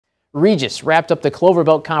Regis wrapped up the Clover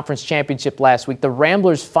Belt Conference Championship last week. The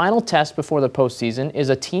Ramblers' final test before the postseason is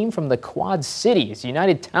a team from the Quad Cities.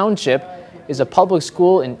 United Township is a public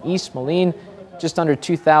school in East Moline, just under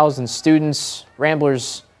 2,000 students.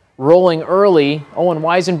 Ramblers rolling early. Owen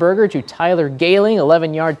Weisenberger to Tyler Gailing,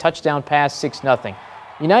 11-yard touchdown pass, 6-0.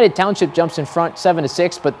 United Township jumps in front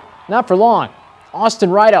 7-6, but not for long. Austin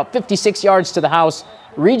Rideout, 56 yards to the house.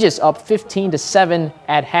 Regis up 15-7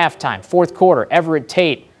 at halftime. Fourth quarter, Everett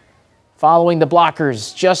Tate following the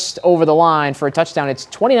blockers just over the line for a touchdown. It's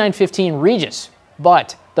 29-15 Regis,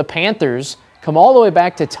 but the Panthers come all the way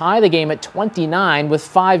back to tie the game at 29 with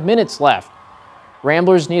 5 minutes left.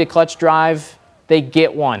 Ramblers need a clutch drive. They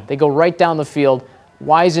get one. They go right down the field.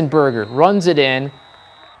 Weisenberger runs it in.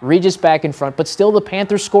 Regis back in front, but still the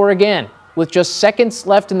Panthers score again. With just seconds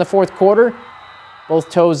left in the fourth quarter,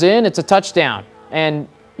 both toes in, it's a touchdown. And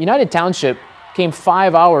United Township came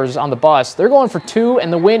 5 hours on the bus. They're going for 2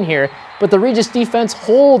 and the win here, but the Regis defense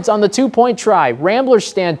holds on the 2-point try. Ramblers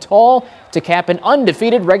stand tall to cap an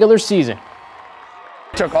undefeated regular season.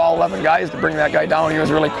 It took all 11 guys to bring that guy down. He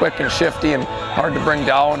was really quick and shifty and hard to bring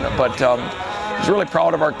down, but I was really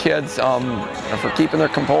proud of our kids for keeping their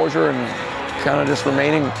composure and kind of just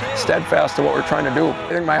remaining steadfast to what we're trying to do. I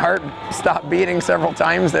think my heart stopped beating several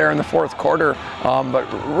times there in the fourth quarter, but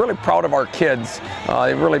really proud of our kids.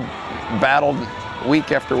 They really battled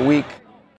week after week.